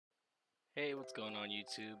Hey, what's going on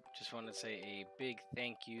YouTube? Just want to say a big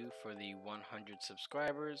thank you for the 100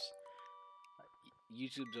 subscribers.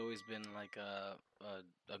 YouTube's always been like a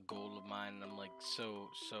goal of mine. And I'm like so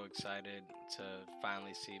excited to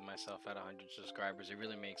finally see myself at 100 subscribers. It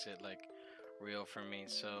really makes it like real for me.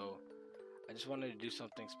 So I just wanted to do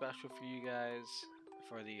something special for you guys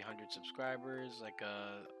for the 100 subscribers, like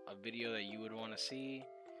a video that you would want to see.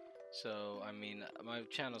 So, I mean, my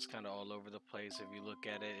channel's kind of all over the place. If you look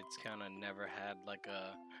at it, it's kind of never had like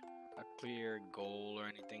a clear goal or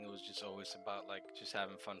anything. It was just always about like just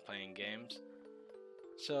having fun playing games.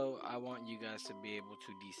 So, I want you guys to be able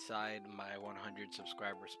to decide my 100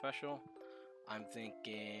 subscriber special. I'm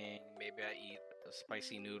thinking maybe I eat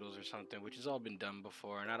spicy noodles or something, which has all been done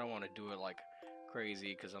before, and I don't want to do it like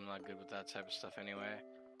crazy because I'm not good with that type of stuff anyway.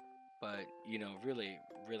 But really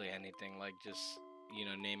anything, like just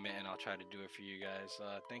name it and I'll try to do it for you guys.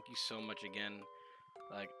 Thank you so much again.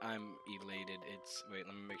 Like, I'm elated. It's Wait,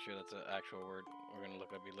 let me make sure that's an actual word. We're gonna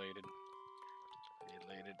look up elated.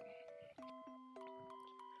 Elated.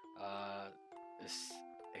 uh this,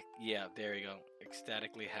 yeah, there you go.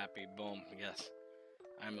 Ecstatically happy. Boom. Yes,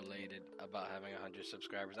 I'm elated about having 100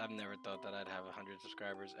 subscribers. I've never thought that I'd have 100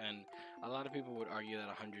 subscribers, and a lot of people would argue that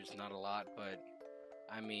 100 is not a lot, but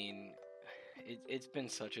I mean, it's been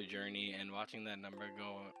such a journey, and watching that number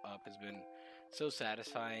go up has been so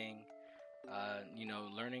satisfying.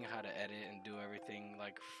 Learning how to edit and do everything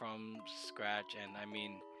like from scratch, and I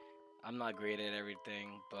mean, I'm not great at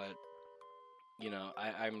everything, but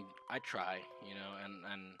I try,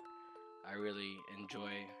 and I really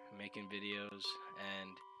enjoy making videos,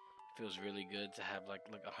 and it feels really good to have like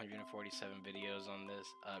 147 videos on this,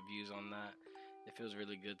 views on that. It feels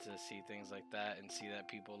really good to see things like that and see that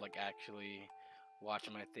people like actually watch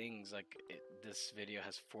my things. This video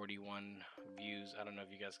has 41 views. I don't know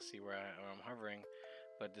if you guys can see where I'm hovering,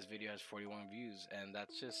 but this video has 41 views, and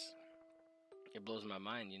that's just, it blows my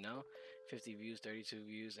mind. 50 views, 32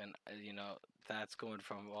 views, and that's going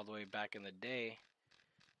from all the way back in the day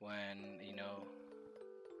when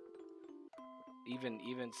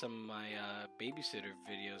even some of my babysitter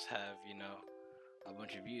videos have a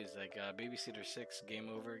bunch of views. Like babysitter 6 game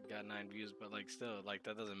over got 9 views, but like still, like,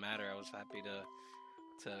 that doesn't matter. I was happy to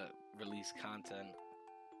release content,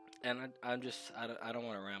 and I don't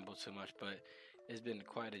want to ramble too much, but it's been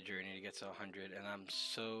quite a journey to get to 100, and I'm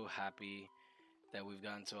so happy that we've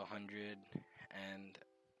gotten to 100. And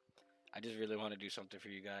I just really want to do something for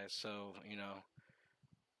you guys. So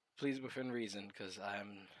please, within reason, because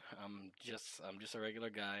I'm just a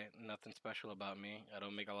regular guy. Nothing special about me. I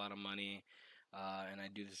don't make a lot of money, and I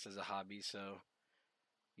do this as a hobby. So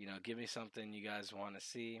give me something you guys want to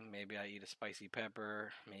see. Maybe I eat a spicy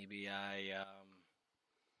pepper. Maybe I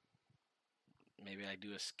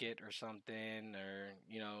do a skit or something, or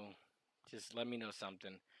just let me know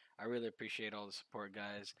something. I really appreciate all the support,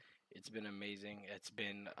 guys. It's been amazing. It's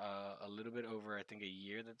been a little bit over, I think, a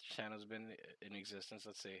year that the channel's been in existence.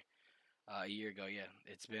 Let's see. A year ago, yeah.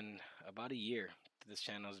 It's been about a year that this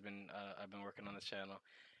channel has been. I've been working on this channel,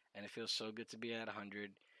 and it feels so good to be at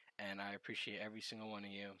 100. And I appreciate every single one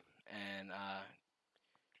of you. And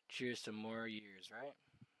cheers to more years, right?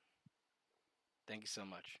 Thank you so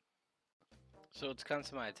much. So it's come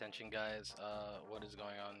to my attention, guys. What is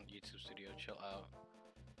going on? YouTube Studio, chill out.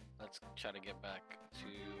 Let's try to get back to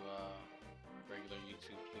regular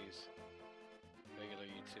YouTube, please. Regular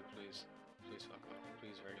YouTube, please. Please fuck up.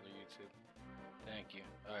 Please, regular YouTube. Thank you.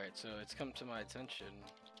 Alright, so it's come to my attention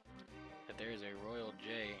that there is a Royal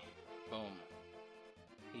J. Boom.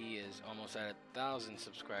 He is almost at 1,000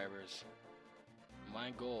 subscribers.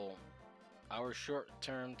 My goal, our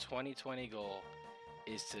short-term 2020 goal,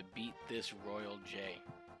 is to beat this Royal J.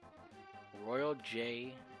 Royal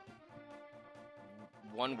J,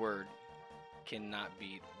 one word, cannot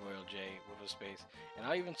beat Royal J with a space. And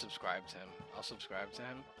I'll even subscribe to him. I'll subscribe to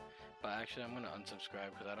him. But actually, I'm gonna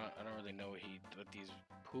unsubscribe because I don't really know what these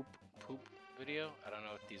poop video. I don't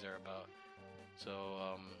know what these are about.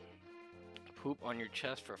 So poop on your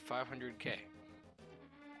chest for 500k.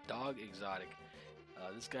 Dog exotic.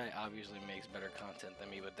 This guy obviously makes better content than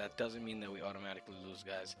me, but that doesn't mean that we automatically lose,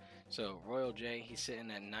 guys. So Royal J, he's sitting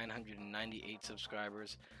at 998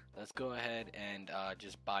 subscribers. Let's go ahead and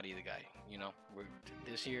just body the guy.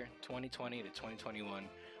 This year, 2020 to 2021,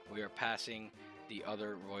 we are passing the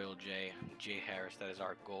other Royal J, Jay Harris. That is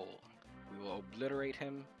our goal. We will obliterate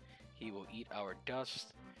him. He will eat our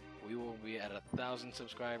dust. We will be at 1,000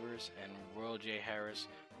 subscribers, and Royal J Harris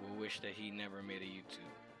will wish that he never made a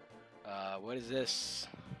YouTube. What is this?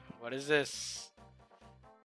 What is this?